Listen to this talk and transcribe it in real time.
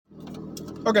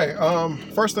Okay,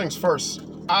 first things first.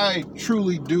 I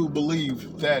truly do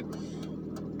believe that,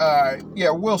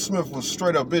 Will Smith was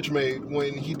straight up bitch made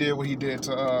when he did what he did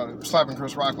to slapping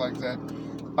Chris Rock like that.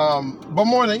 But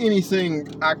more than anything,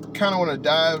 I kind of want to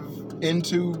dive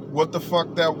into what the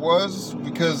fuck that was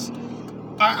because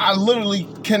I literally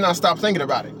cannot stop thinking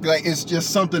about it. Like, it's just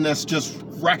something that's just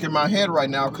racking my head right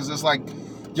now because it's like,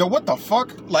 yo, what the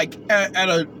fuck? Like,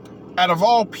 out of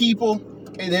all people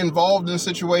involved in the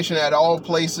situation at all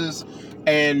places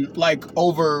and like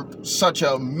over such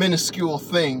a minuscule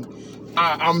thing,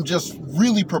 I'm just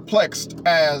really perplexed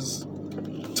as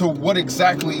to what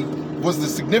exactly was the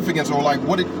significance or like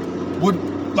what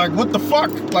the fuck?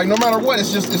 Like, no matter what, it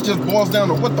just boils down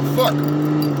to what the fuck.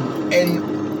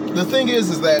 And the thing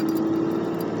is that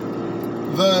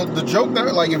the joke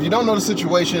that, like, if you don't know the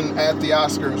situation at the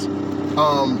Oscars,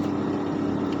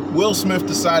 Will Smith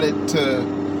decided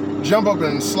to jump up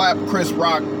and slap Chris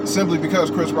Rock simply because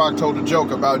Chris Rock told a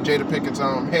joke about Jada Pickett's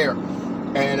hair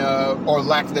and or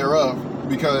lack thereof,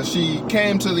 because she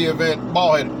came to the event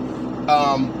bald-headed.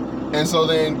 And so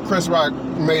then Chris Rock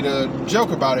made a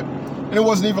joke about it. And it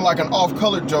wasn't even like an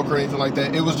off-colored joke or anything like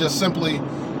that. It was just simply,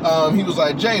 he was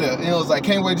like, Jada, and it was like,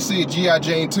 can't wait to see G.I.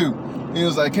 Jane 2. And he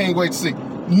was like, can't wait to see.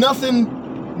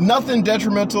 Nothing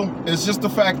detrimental. It's just the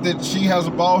fact that she has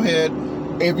a bald head.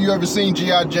 If you ever seen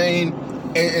G.I. Jane,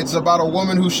 it's about a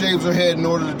woman who shaves her head in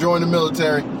order to join the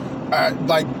military.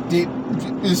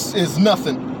 It's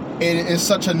nothing. It is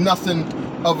such a nothing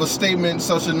of a statement,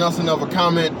 such a nothing of a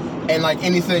comment. And like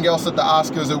anything else at the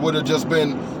Oscars, it would have just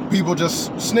been people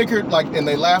just snickered, like, and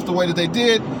they laughed the way that they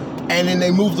did, and then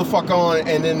they moved the fuck on,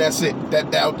 and then that's it.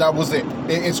 That was it.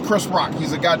 It's Chris Rock.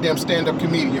 He's a goddamn stand-up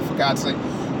comedian, for God's sake.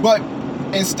 But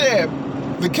instead,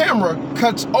 the camera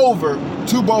cuts over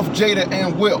to both Jada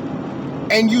and Will,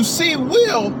 and you see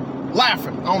Will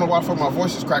laughing. I don't know why the fuck my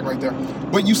voice is cracked right there,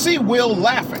 but you see Will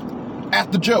laughing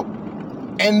at the joke.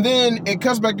 And then it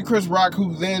cuts back to Chris Rock,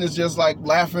 who then is just like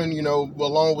laughing,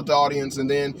 along with the audience. And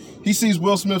then he sees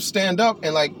Will Smith stand up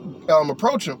and like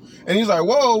approach him. And he's like,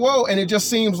 whoa, whoa. And it just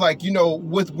seems like,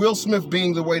 with Will Smith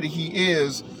being the way that he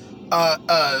is,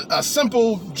 a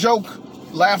simple joke,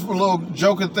 laugh, a little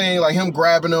joking thing, like him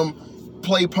grabbing him,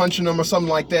 play punching him or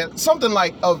something like that. Something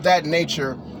like of that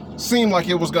nature seemed like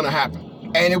it was going to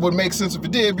happen. And it would make sense if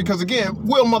it did, because again,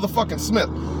 Will motherfucking Smith.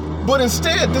 But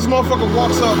instead, this motherfucker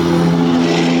walks up.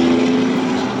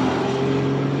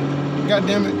 God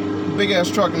damn it, big ass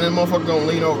truck, and then motherfucker gonna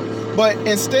lean over. But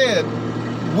instead,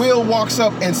 Will walks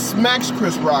up and smacks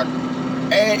Chris Rock.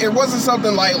 And it wasn't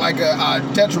something like a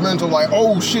detrimental, like,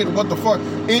 oh shit, what the fuck.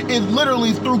 It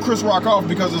literally threw Chris Rock off,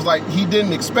 because it's like he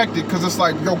didn't expect it, because it's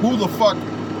like, yo, who the fuck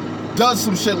does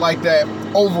some shit like that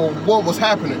over what was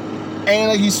happening?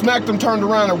 And he smacked him, turned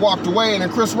around, and walked away. And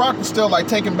then Chris Rock was still like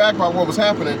taken back by what was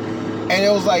happening. And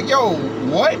it was like, yo,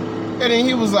 what? And then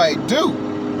he was like, dude,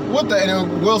 what the? And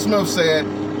then Will Smith said,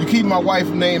 you keep my wife's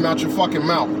name out your fucking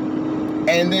mouth.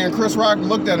 And then Chris Rock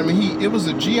looked at him, and it was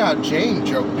a G.I. Jane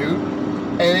joke, dude.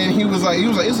 And then he was like,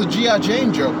 it's a G.I.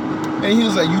 Jane joke. And he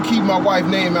was like, you keep my wife's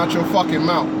name out your fucking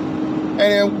mouth. And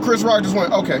then Chris Rock just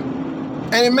went, okay.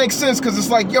 And it makes sense, because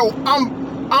it's like, yo,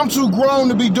 I'm too grown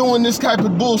to be doing this type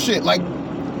of bullshit. Like,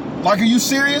 are you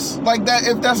serious? Like that,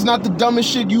 if that's not the dumbest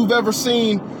shit you've ever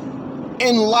seen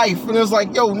in life. And it's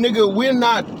like, yo, nigga, we're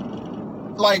not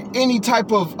like any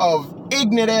type of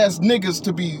ignorant ass niggas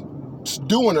to be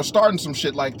doing or starting some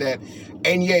shit like that.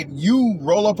 And yet you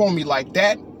roll up on me like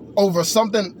that over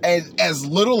something as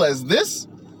little as this?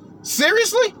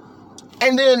 Seriously?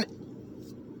 And then,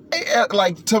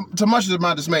 like, to much of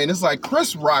my dismay, and it's like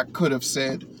Chris Rock could have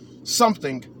said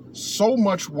something so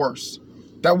much worse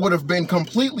that would have been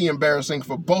completely embarrassing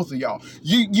for both of y'all.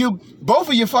 You both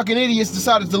of you fucking idiots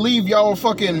decided to leave y'all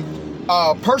fucking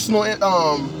personal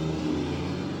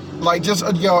like just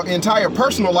your entire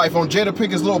personal life on Jada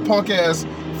Pickett's little punk ass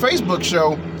Facebook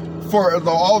show for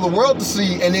all the world to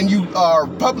see, and then you are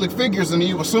public figures, and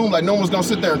you assume like no one's gonna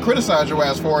sit there and criticize your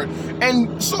ass for it.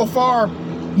 And so far,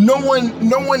 no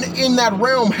one in that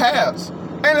realm has.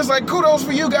 And it's like, kudos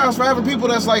for you guys for having people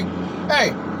that's like, hey,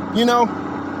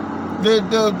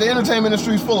 the entertainment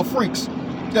industry is full of freaks.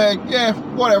 Yeah,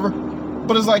 whatever.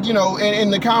 But it's like,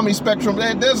 in the comedy spectrum,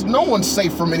 there's no one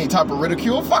safe from any type of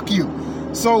ridicule. Fuck you.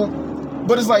 So,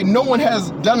 but it's like no one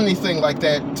has done anything like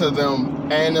that to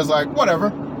them, and it's like,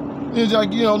 whatever. It's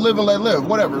like, live and let live.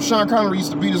 Whatever. Sean Connery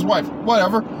used to beat his wife.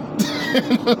 Whatever.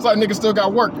 It's like, nigga still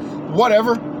got work.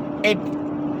 Whatever.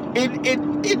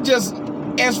 It just,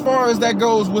 as far as that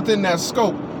goes within that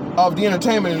scope of the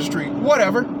entertainment industry,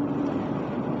 whatever.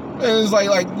 And it's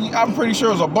like I'm pretty sure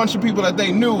it was a bunch of people that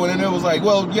they knew, and then it was like,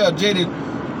 well, yeah, Jada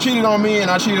cheated on me and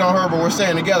I cheated on her, but we're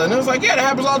staying together. And it was like, yeah, that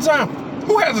happens all the time.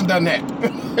 Who hasn't done that?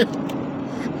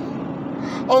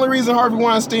 Only reason Harvey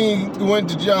Weinstein went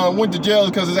to jail is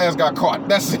because his ass got caught.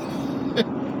 That's it.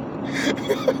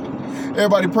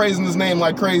 Everybody praising his name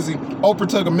like crazy. Oprah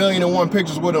took 1,000,001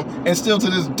 pictures with him and still to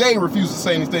this day refuses to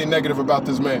say anything negative about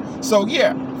this man. So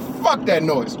yeah, fuck that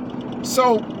noise.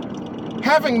 So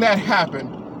having that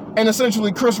happen, and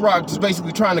essentially Chris Rock just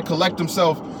basically trying to collect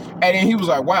himself, and then he was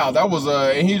like, wow, that was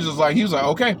and he was like,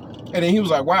 okay. And then he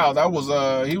was like, wow, that was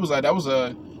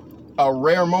a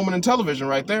rare moment in television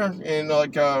right there. And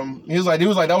like, he was like,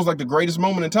 that was like the greatest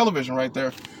moment in television right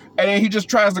there. And then he just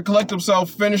tries to collect himself,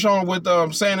 finish on with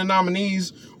saying the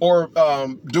nominees or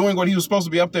doing what he was supposed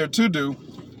to be up there to do,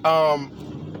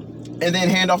 and then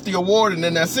hand off the award, and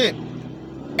then that's it.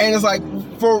 And it's like,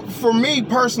 for me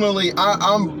personally,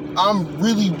 I'm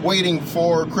really waiting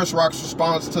for Chris Rock's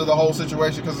response to the whole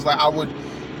situation, because it's like I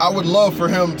would love for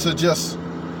him to just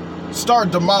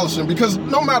start demolishing, because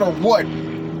no matter what,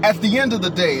 at the end of the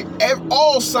day,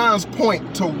 all signs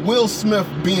point to Will Smith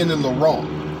being in the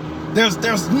wrong.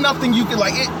 There's nothing you can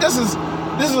like. This is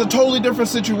a totally different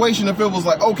situation if it was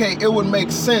like, okay, it would make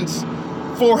sense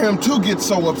for him to get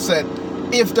so upset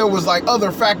if there was like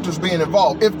other factors being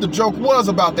involved. If the joke was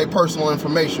about their personal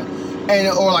information,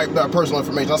 or like personal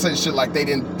information, I say shit like they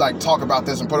didn't like talk about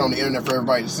this and put it on the internet for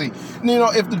everybody to see. You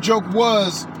know, if the joke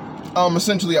was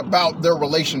essentially about their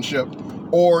relationship,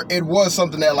 or it was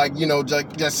something that like, you know,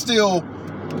 just still.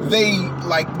 They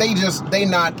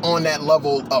not on that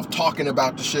level of talking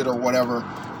about the shit or whatever,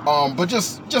 but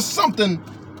just something.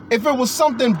 If it was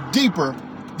something deeper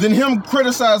than him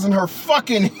criticizing her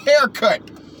fucking haircut,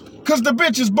 cause the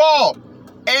bitch is bald,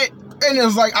 and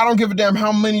it's like, I don't give a damn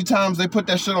how many times they put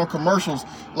that shit on commercials.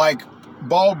 Like,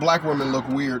 bald black women look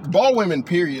weird. Bald women,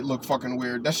 period, look fucking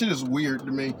weird. That shit is weird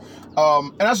to me,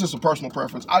 and that's just a personal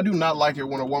preference. I do not like it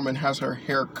when a woman has her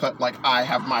hair cut like I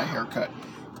have my hair cut.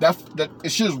 That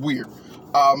shit is weird.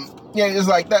 Yeah, it's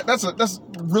like that's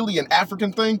really an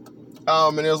African thing.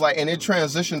 And it was like, and it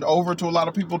transitioned over to a lot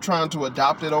of people trying to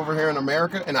adopt it over here in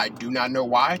America, and I do not know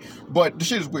why, but the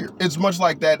shit is weird. It's much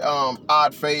like that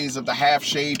odd phase of the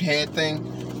half-shaved head thing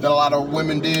that a lot of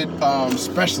women did,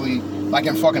 especially like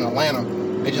in fucking Atlanta.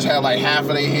 They just had like half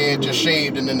of their head just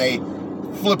shaved, and then they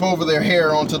flip over their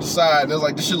hair onto the side, and it's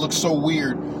like, this shit looks so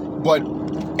weird. But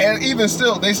and even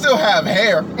still, they still have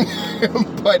hair,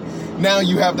 but now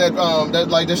you have that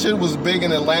like that shit was big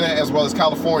in Atlanta as well as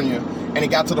California, and it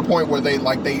got to the point where they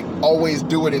always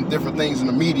do it in different things in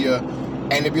the media,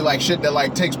 and it'd be like shit that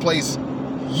like takes place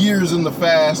years in the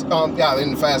past,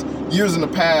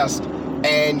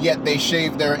 and yet they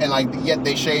shave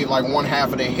like one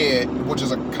half of their head, which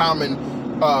is a common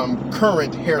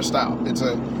current hairstyle. It's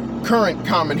a current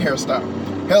common hairstyle.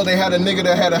 Hell, they had a nigga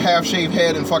that had a half-shaved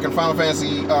head in fucking Final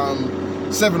Fantasy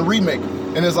 7 Remake.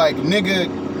 And it's like, nigga,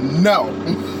 no.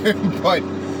 But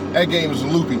that game is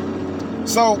loopy.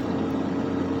 So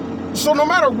no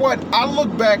matter what, I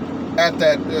look back at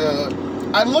that,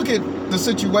 I look at the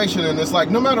situation, and it's like,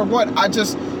 no matter what, I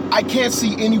can't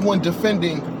see anyone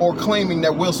defending or claiming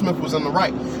that Will Smith was in the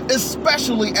right.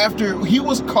 Especially after he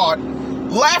was caught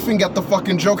laughing at the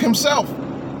fucking joke himself.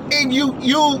 And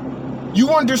you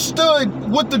understood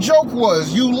what the joke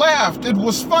was. You laughed. It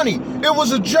was funny. It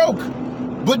was a joke.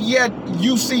 But yet,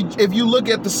 you see, if you look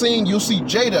at the scene, you'll see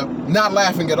Jada not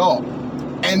laughing at all.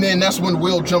 And then that's when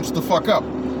Will jumps the fuck up.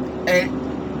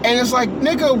 And it's like,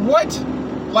 nigga, what?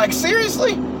 Like,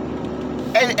 seriously?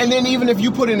 And then even if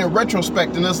you put it in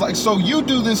retrospect, and it's like, so you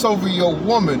do this over your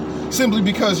woman simply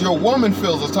because your woman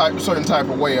feels a certain type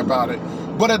of way about it.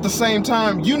 But at the same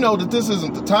time, you know that this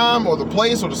isn't the time or the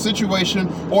place or the situation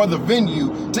or the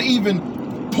venue to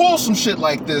even pull some shit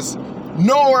like this,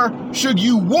 nor should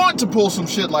you want to pull some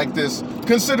shit like this,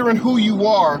 considering who you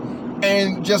are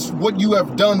and just what you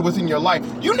have done within your life.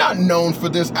 You're not known for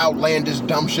this outlandish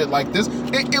dumb shit like this.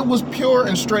 It was pure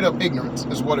and straight up ignorance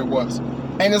is what it was.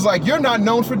 And it's like, you're not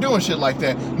known for doing shit like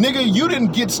that. Nigga, you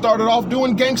didn't get started off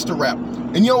doing gangster rap.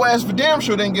 And your ass for damn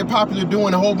sure didn't get popular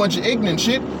doing a whole bunch of ignorant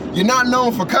shit. You're not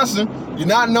known for cussing. You're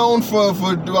not known for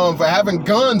having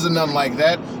guns and nothing like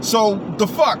that. So, the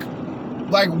fuck?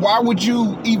 Like, why would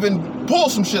you even pull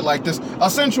some shit like this?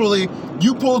 Essentially,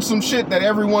 you pulled some shit that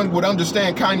everyone would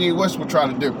understand Kanye West would try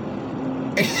to do.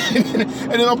 And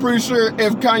then I'm pretty sure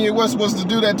if Kanye West was to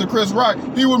do that to Chris Rock,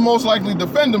 he would most likely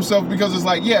defend himself, because it's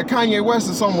like, yeah, Kanye West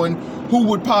is someone who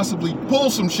would possibly pull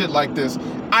some shit like this.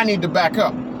 I need to back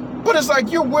up. But it's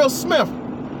like, you're Will Smith.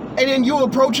 And then you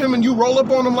approach him and you roll up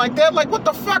on him like that. Like, what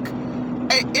the fuck?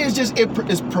 It's just, it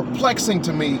is perplexing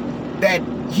to me that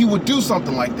he would do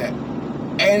something like that.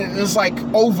 And it's like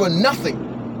over nothing.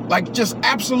 Like, just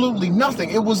absolutely nothing.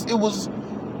 It was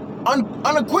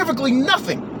unequivocally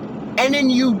nothing. And then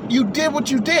you did what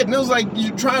you did. And it was like,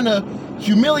 you're trying to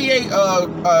humiliate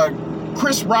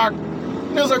Chris Rock.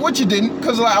 And it was like, what you didn't?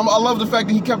 Because like, I love the fact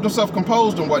that he kept himself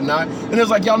composed and whatnot. And it was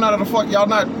like, y'all not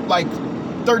like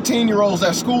 13-year-olds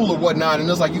at school or whatnot. And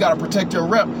it was like, you got to protect your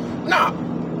rep. Nah.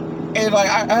 And like,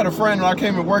 I had a friend when I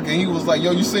came to work, and he was like,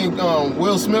 yo, you seen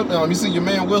Will Smith? You see your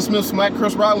man Will Smith smack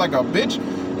Chris Rock like a bitch?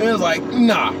 And it was like,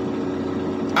 nah.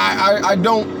 I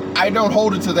don't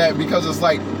hold it to that, because it's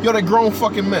like, yo, they're grown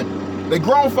fucking men. They're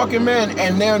grown fucking men,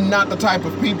 and they're not the type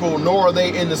of people, nor are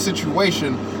they in the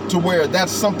situation to where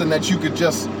that's something that you could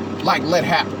just like let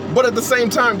happen. But at the same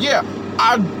time, yeah,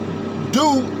 I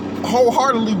do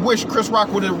wholeheartedly wish Chris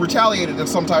Rock would have retaliated in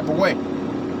some type of way,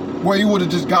 where he would have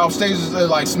just got off stage and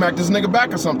like smacked this nigga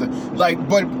back or something. Like,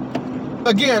 but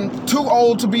again, too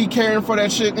old to be caring for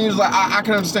that shit. And he was like, I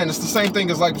can understand. It's the same thing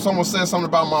as like if someone says something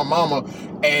about my mama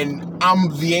and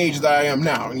I'm the age that I am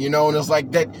now, you know, and it's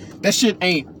like that shit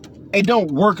it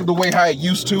don't work the way how it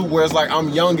used to, where it's like I'm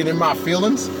young and in my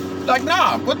feelings. Like,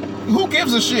 nah, but who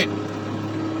gives a shit?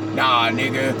 Nah,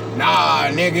 nigga.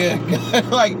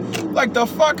 like the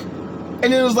fuck? And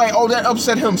it was like, oh, that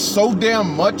upset him so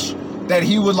damn much that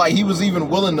he was even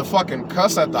willing to fucking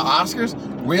cuss at the Oscars.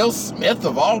 Will Smith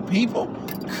of all people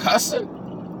cussing?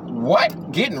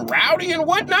 What? Getting rowdy and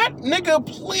whatnot? Nigga,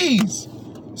 please.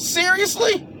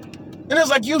 Seriously? And it's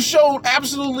like, you showed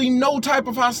absolutely no type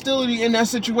of hostility in that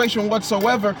situation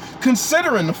whatsoever,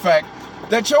 considering the fact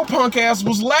that your punk ass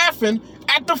was laughing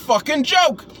at the fucking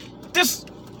joke. That's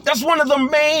one of the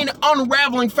main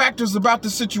unraveling factors about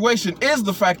this situation, is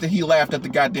the fact that he laughed at the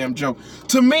goddamn joke.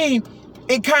 To me,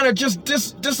 it kind of just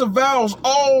disavows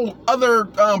all other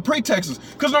pretexts.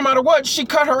 Because no matter what, she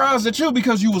cut her eyes at you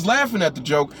because you was laughing at the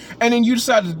joke, and then you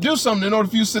decided to do something in order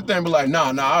for you to sit there and be like,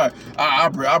 nah,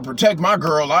 I protect my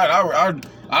girl,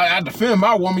 I defend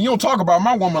my woman. You don't talk about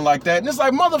my woman like that. And it's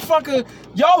like, motherfucker,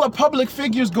 y'all are public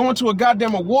figures going to a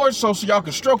goddamn award show so y'all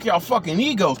can stroke y'all fucking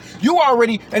egos. You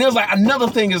already, and it was like, another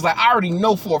thing is like, I already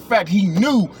know for a fact he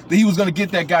knew that he was going to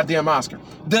get that goddamn Oscar.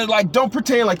 That, like, don't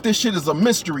pretend like this shit is a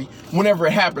mystery whenever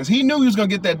it happens. He knew he was going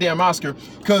to get that damn Oscar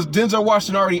because Denzel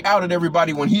Washington already outed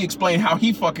everybody when he explained how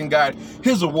he fucking got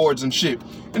his awards and shit.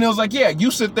 And it was like, yeah,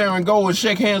 you sit there and go and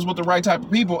shake hands with the right type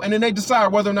of people, and then they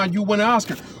decide whether or not you win an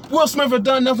Oscar. Will Smith had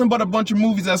done nothing but a bunch of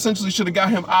movies that essentially should have got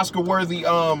him Oscar-worthy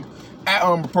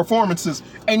performances,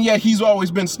 and yet he's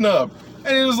always been snubbed.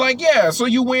 And it was like, yeah, so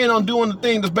you win on doing the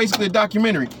thing that's basically a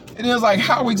documentary. And it was like,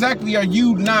 how exactly are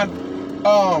you not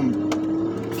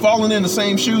falling in the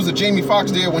same shoes that Jamie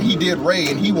Foxx did when he did Ray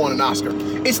and he won an Oscar?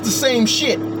 It's the same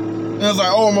shit. And it's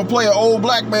like, oh, I'm gonna play an old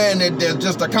black man that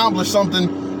just accomplished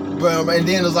something. And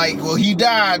then it's like, well, he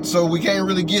died, so we can't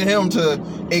really get him to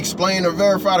explain or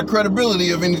verify the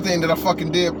credibility of anything that I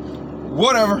fucking did.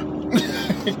 Whatever.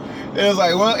 It was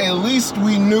like, well, at least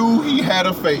we knew he had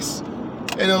a face.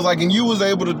 And it was like, and you was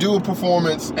able to do a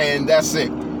performance, and that's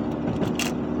it.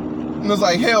 And it was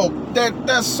like, hell,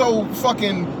 that's so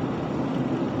fucking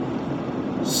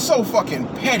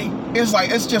petty. It's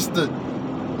like, it's just the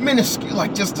minuscule,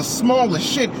 like just the smallest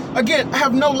shit. Again, I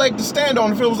have no leg to stand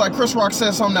on if it was like Chris Rock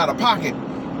said something out of pocket.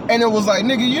 And it was like,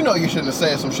 nigga, you know you shouldn't have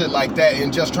said some shit like that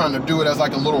and just trying to do it as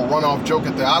like a little runoff joke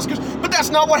at the Oscars. But that's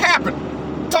not what happened.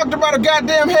 Talked about her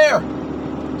goddamn hair.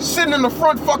 Sitting in the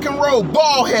front fucking row,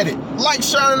 bald-headed, light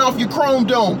shining off your chrome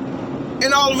dome.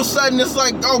 And all of a sudden it's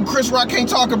like, oh, Chris Rock can't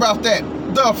talk about that.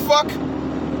 The fuck?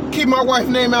 Keep my wife's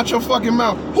name out your fucking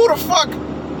mouth. Who the fuck?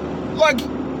 Like,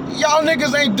 y'all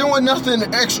niggas ain't doing nothing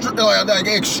like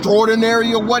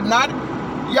extraordinary or whatnot.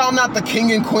 Y'all not the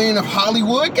king and queen of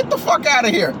Hollywood. Get the fuck out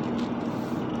of here.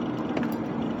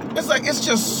 It's like, it's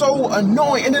just so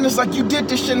annoying. And then it's like, you did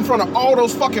this shit in front of all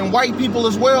those fucking white people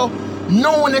as well,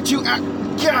 knowing that you,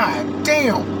 god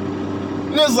damn.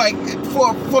 And it's like,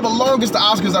 for the longest, the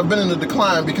Oscars have been in a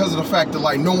decline because of the fact that,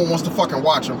 like, no one wants to fucking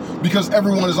watch them. Because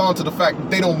everyone is on to the fact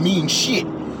that they don't mean shit.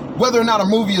 Whether or not a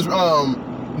movie is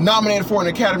nominated for an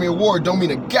Academy Award don't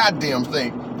mean a goddamn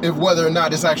thing. If whether or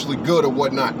not it's actually good or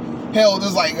whatnot. Hell,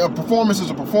 there's like, a performance is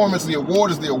a performance, the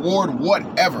award is the award,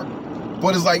 whatever.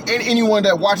 But it's like, anyone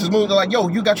that watches movies, they're like, yo,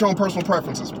 you got your own personal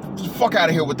preferences. Just fuck out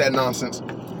of here with that nonsense.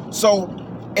 So,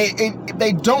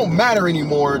 they don't matter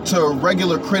anymore to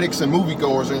regular critics and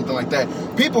moviegoers or anything like that.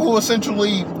 People who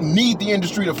essentially need the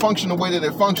industry to function the way that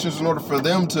it functions in order for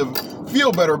them to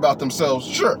feel better about themselves,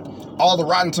 sure. All the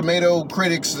Rotten Tomato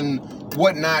critics and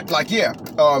whatnot, like, yeah,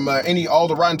 all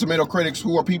the Rotten Tomato critics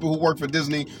who are people who work for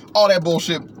Disney, all that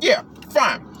bullshit, yeah,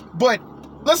 fine. But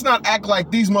let's not act like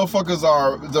these motherfuckers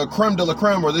are the creme de la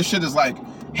creme, or this shit is like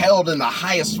held in the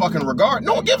highest fucking regard.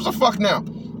 No one gives a fuck now.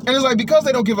 And it's like, because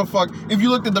they don't give a fuck, if you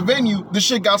looked at the venue, the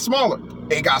shit got smaller.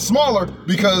 It got smaller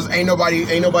because ain't nobody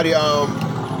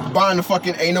buying the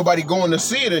fucking, ain't nobody going to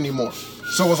see it anymore.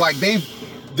 So it's like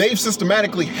they've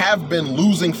systematically have been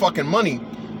losing fucking money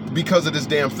because of this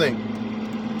damn thing.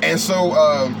 And so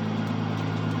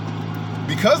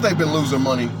because they've been losing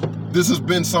money, this has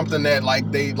been something that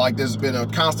there's been a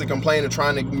constant complaint of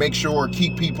trying to make sure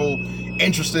keep people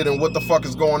interested in what the fuck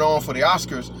is going on for the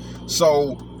Oscars.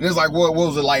 So it's like, what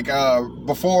was it like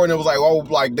before? And it was like, oh,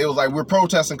 like they was like, we're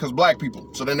protesting because black people.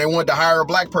 So then they wanted to hire a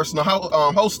black person to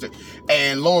host it.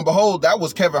 And lo and behold, that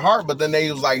was Kevin Hart. But then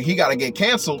they was like, he got to get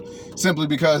canceled simply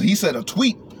because he said a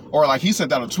tweet, or like he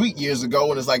sent out a tweet years ago,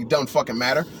 and it's like, it doesn't fucking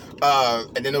matter.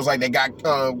 And then it was like they got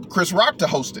Chris Rock to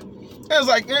host it. And it's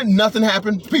like, nothing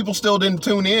happened. People still didn't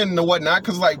tune in and whatnot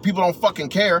because, like, people don't fucking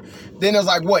care. Then it was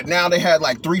like, what? Now they had,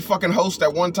 like, 3 fucking hosts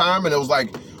at one time, and it was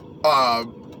like,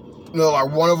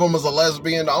 like, one of them was a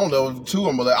lesbian. I don't know, 2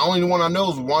 of them. The only one I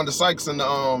know is Wanda Sykes and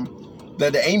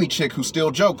the Amy chick who still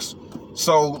jokes.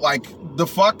 So, like, the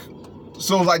fuck?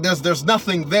 So, like, there's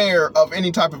nothing there of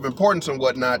any type of importance and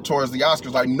whatnot towards the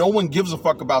Oscars. Like, no one gives a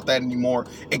fuck about that anymore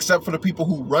except for the people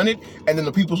who run it and then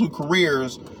the people whose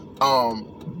careers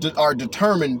are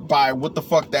determined by what the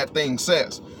fuck that thing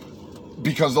says,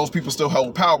 because those people still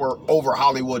hold power over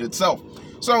Hollywood itself.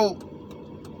 So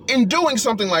in doing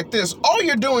something like this, all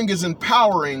you're doing is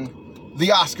empowering the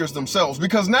Oscars themselves,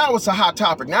 because now it's a hot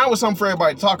topic. Now it's something for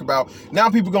everybody to talk about. Now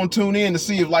people gonna tune in to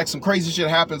see if like some crazy shit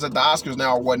happens at the Oscars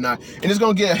now or whatnot, and it's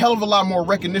gonna get a hell of a lot more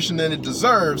recognition than it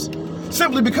deserves,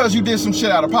 simply because you did some shit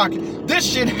out of pocket. This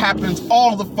shit happens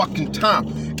all the fucking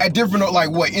time at different,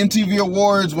 like, what, MTV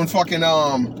Awards, when fucking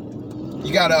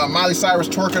you got Miley Cyrus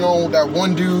twerking on that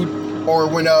one dude, or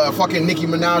when fucking Nicki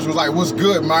Minaj was like, "What's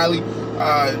good, Miley?"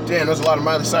 Damn, there's a lot of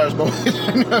Miley Cyrus moments.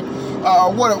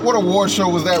 What award show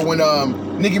was that when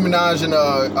Nicki Minaj and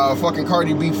fucking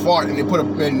Cardi B fought,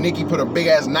 and Nicki put a big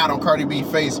ass knot on Cardi B's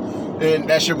face, and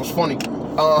that shit was funny.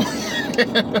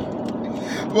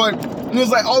 But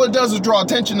it's like, all it does is draw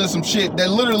attention to some shit that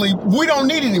literally we don't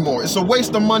need anymore. It's a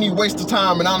waste of money, waste of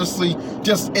time, and honestly,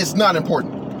 just, it's not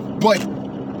important. But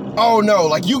oh no,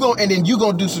 like you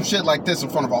gonna do some shit like this in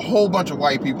front of a whole bunch of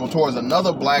white people towards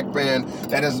another black man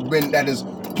that has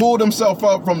pulled himself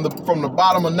up from the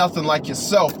bottom of nothing like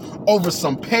yourself over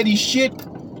some petty shit,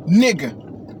 nigga.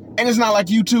 And it's not like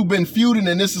you two been feuding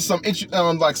and this is some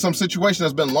like some situation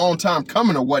that's been a long time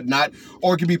coming or whatnot,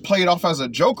 or it can be played off as a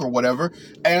joke or whatever.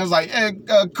 And it's like,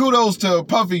 kudos to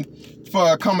Puffy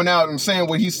for coming out and saying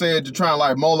what he said to try and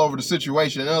like mull over the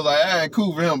situation. And I was like,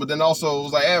 cool for him. But then also it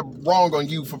was like, wrong on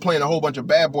you for playing a whole bunch of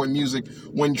bad boy music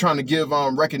when you're trying to give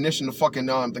recognition to fucking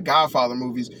the Godfather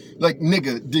movies. Like,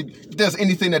 nigga, if there's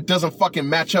anything that doesn't fucking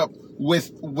match up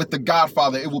with the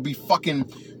Godfather, it will be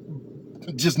fucking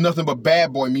just nothing but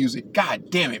bad boy music. God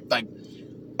damn it. Like,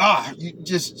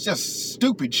 just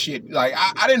stupid shit. Like,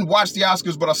 I didn't watch the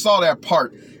Oscars, but I saw that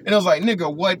part. And I was like,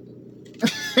 nigga, what?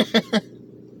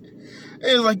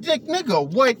 It was like, nigga,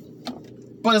 what?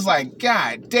 But it's like,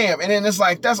 god damn. And then it's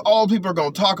like, that's all people are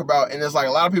going to talk about. And it's like,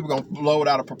 a lot of people are going to blow it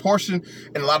out of proportion.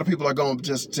 And a lot of people are going to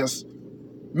just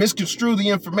misconstrue the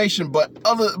information. But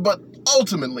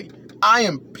ultimately, I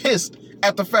am pissed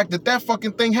at the fact that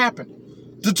fucking thing happened.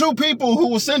 The 2 people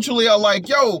who essentially are like,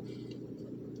 yo,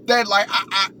 that like,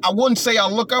 I wouldn't say I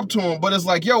look up to them, but it's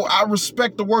like, yo, I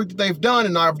respect the work that they've done,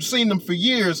 and I've seen them for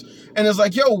years, and it's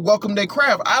like, yo, welcome their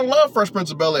craft. I love Fresh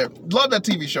Prince of Bel-Air. Love that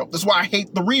TV show. That's why I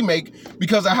hate the remake,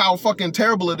 because of how fucking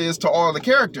terrible it is to all the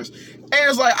characters. And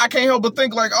it's like, I can't help but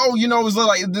think like, oh, you know, it's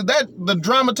like, did the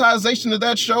dramatization of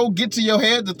that show get to your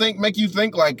head to make you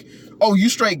think like, oh, you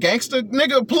straight gangster?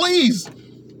 Nigga, please.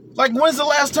 Like, when's the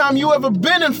last time you ever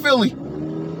been in Philly?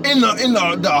 In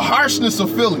the harshness of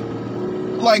Philly.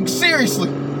 Like, seriously.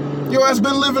 Your ass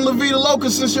been living La Vida Loca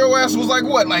since your ass was like,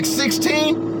 what, like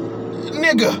 16?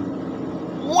 Nigga.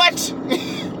 What?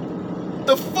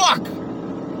 The fuck?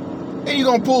 And you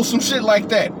gonna pull some shit like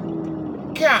that?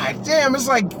 God damn, it's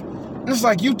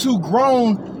like you two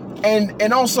grown,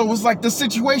 and also it's like the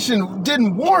situation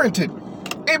didn't warrant it.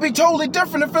 It'd be totally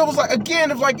different if it was like,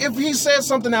 again, if he said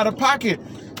something out of pocket.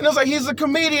 And it's like, he's a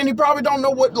comedian, he probably don't know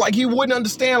what, like, he wouldn't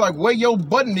understand, like, where your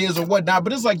button is or whatnot,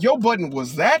 but it's like, your button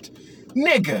was that?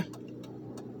 Nigga.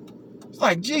 It's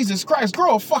like, Jesus Christ,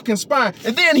 grow a fucking spine.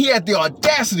 And then he had the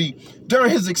audacity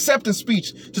during his acceptance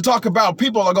speech to talk about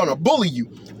people are gonna bully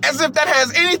you. As if that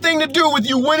has anything to do with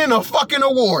you winning a fucking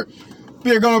award.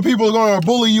 People are gonna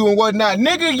bully you and whatnot.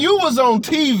 Nigga, you was on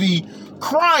TV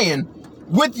crying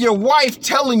with your wife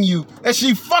telling you that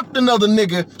she fucked another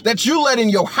nigga that you let in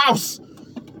your house.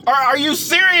 Are you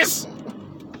serious?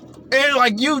 And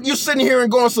like you sitting here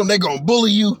and going they gonna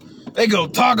bully you. They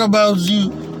gonna talk about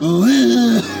you.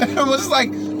 It was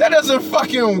like, that doesn't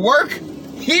fucking work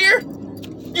here.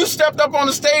 You stepped up on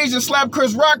the stage and slapped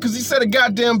Chris Rock because he said a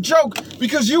goddamn joke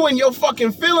because you and your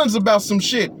fucking feelings about some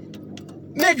shit.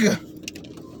 Nigga.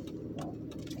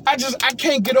 I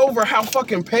can't get over how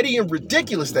fucking petty and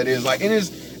ridiculous that is. Like,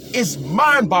 it's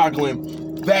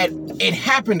mind-boggling that it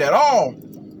happened at all.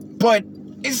 But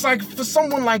it's like for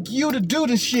someone like you to do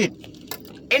this shit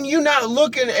and you not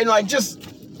looking and like just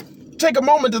take a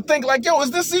moment to think like, yo,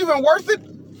 is this even worth it?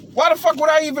 Why the fuck would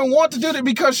I even want to do that?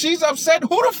 Because she's upset?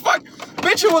 Who the fuck?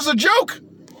 Bitch, it was a joke.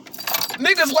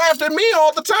 Niggas laughed at me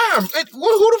all the time.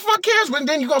 Who the fuck cares? But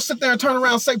then you gonna sit there and turn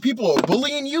around and say people are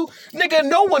bullying you? Nigga,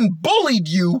 no one bullied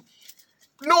you.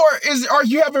 Nor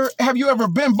have you ever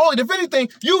been bullied? If anything,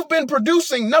 you've been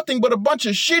producing nothing but a bunch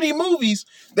of shitty movies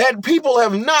that people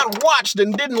have not watched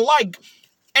and didn't like.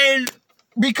 And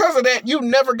because of that, you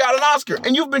never got an Oscar.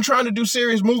 And you've been trying to do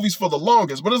serious movies for the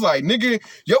longest. But it's like, nigga,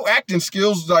 your acting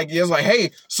skills, like, it's like,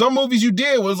 hey, some movies you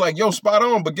did was like, yo, spot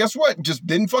on. But guess what? Just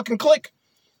didn't fucking click.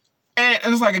 And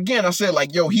it's like, again, I said,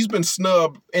 like, yo, he's been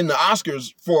snubbed in the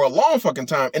Oscars for a long fucking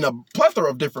time in a plethora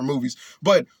of different movies.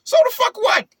 But so the fuck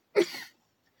what?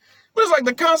 But it's like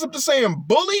the concept of saying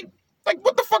bullied. Like,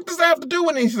 what the fuck does that have to do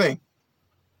with anything?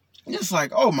 It's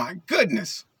like, oh my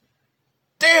goodness.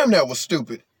 Damn, that was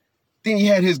stupid. Then he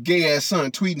had his gay ass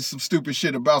son tweeting some stupid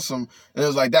shit about some, and it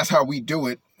was like, that's how we do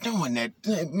it. Doing that,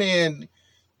 man,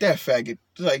 that faggot,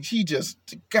 like, he just,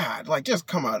 God, like, just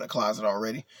come out of the closet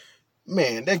already.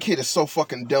 Man, that kid is so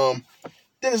fucking dumb.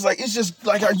 Then it's like, it's just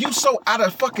like, are you so out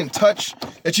of fucking touch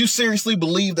that you seriously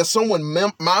believe that someone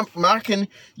mocking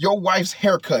your wife's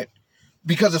haircut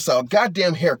because it's a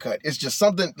goddamn haircut? It's just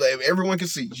something that everyone can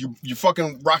see. You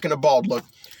fucking rocking a bald look.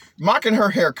 Mocking her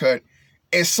haircut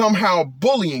is somehow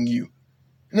bullying you.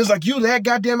 And it's like, you that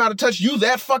goddamn out of touch? You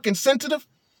that fucking sensitive?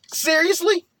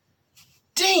 Seriously?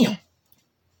 Damn.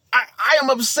 I am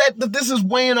upset that this is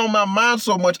weighing on my mind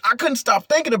so much. I couldn't stop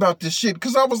thinking about this shit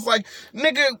because I was like,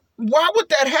 nigga, why would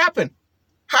that happen?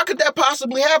 How could that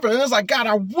possibly happen? And it's like, God,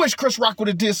 I wish Chris Rock would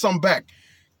have did something back.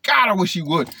 God, I wish he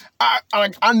would.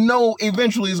 I know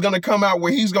eventually it's going to come out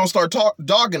where he's going to start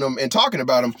dogging him and talking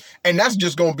about him. And that's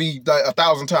just going to be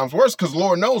 1,000 times worse because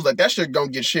Lord knows that shit going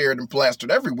to get shared and plastered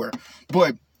everywhere.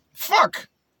 But fuck.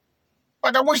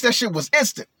 Like, I wish that shit was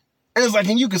instant. And it's like,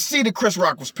 and you could see that Chris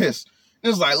Rock was pissed. It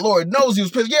was like, Lord knows he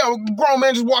was pissed. Yeah, a grown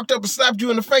man just walked up and slapped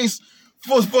you in the face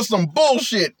for some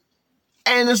bullshit.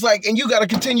 And it's like, and you got to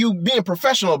continue being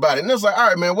professional about it. And it's like, all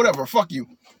right, man, whatever, fuck you.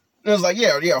 And it's like,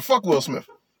 yeah, fuck Will Smith.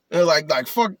 And it's like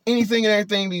fuck anything and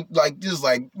everything. Like, just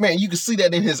like, man, you can see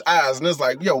that in his eyes. And it's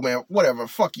like, yo, man, whatever,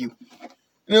 fuck you.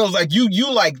 And it was like,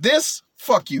 you like this?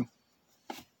 Fuck you.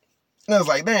 And I was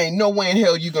like, there ain't no way in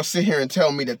hell you gonna sit here and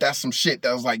tell me that that's some shit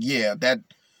that was like, yeah,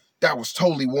 that was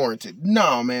totally warranted.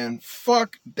 No, man.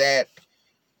 Fuck that.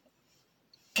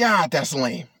 God, that's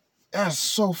lame. That's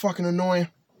so fucking annoying.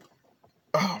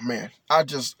 Oh, man.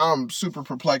 I'm super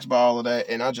perplexed by all of that.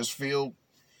 And I feel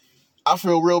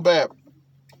real bad.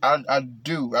 I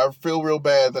do. I feel real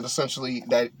bad that essentially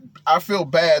I feel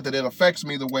bad that it affects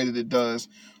me the way that it does.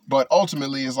 But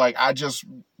ultimately, it's like, I just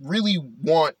really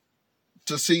want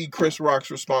to see Chris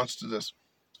Rock's response to this.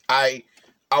 I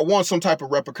want some type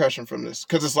of repercussion from this.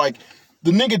 Because it's like,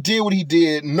 the nigga did what he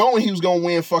did, knowing he was going to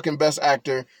win fucking Best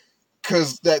Actor.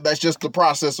 Because that's just the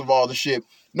process of all the shit.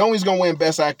 Knowing he's going to win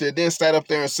Best Actor, then sat up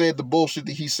there and said the bullshit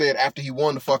that he said after he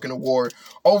won the fucking award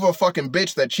over a fucking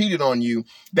bitch that cheated on you,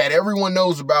 that everyone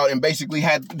knows about, and basically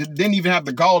didn't even have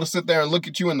the gall to sit there and look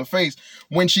at you in the face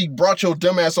when she brought your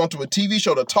dumbass onto a TV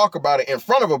show to talk about it in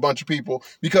front of a bunch of people,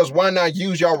 because why not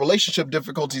use y'all relationship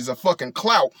difficulties as fucking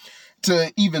clout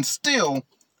to even still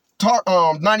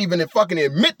not even fucking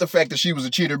admit the fact that she was a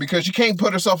cheater, because she can't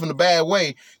put herself in a bad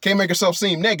way, can't make herself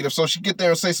seem negative, so she get there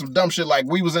and say some dumb shit like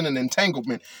we was in an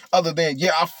entanglement, other than,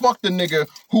 yeah, I fucked the nigga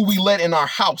who we let in our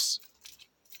house.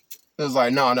 It's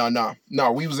like,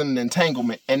 no, we was in an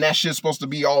entanglement, and that shit's supposed to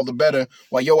be all the better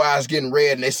while your eyes getting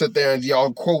red and they sit there and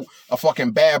y'all quote a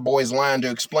fucking Bad Boys line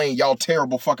to explain y'all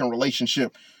terrible fucking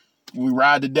relationship. We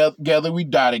ride together, we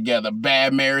die together.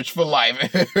 Bad marriage for life.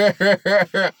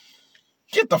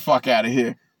 Get the fuck out of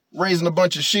here. Raising a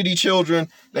bunch of shitty children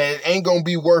that ain't gonna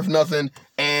be worth nothing.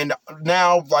 And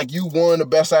now, like, you won a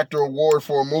Best Actor award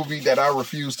for a movie that I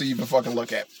refuse to even fucking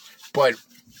look at. But,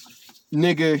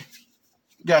 nigga,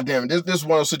 goddamn it. This is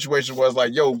one of those situations where it's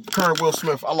like, yo, current Will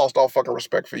Smith, I lost all fucking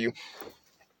respect for you.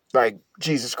 Like,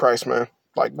 Jesus Christ, man.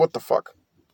 Like, what the fuck?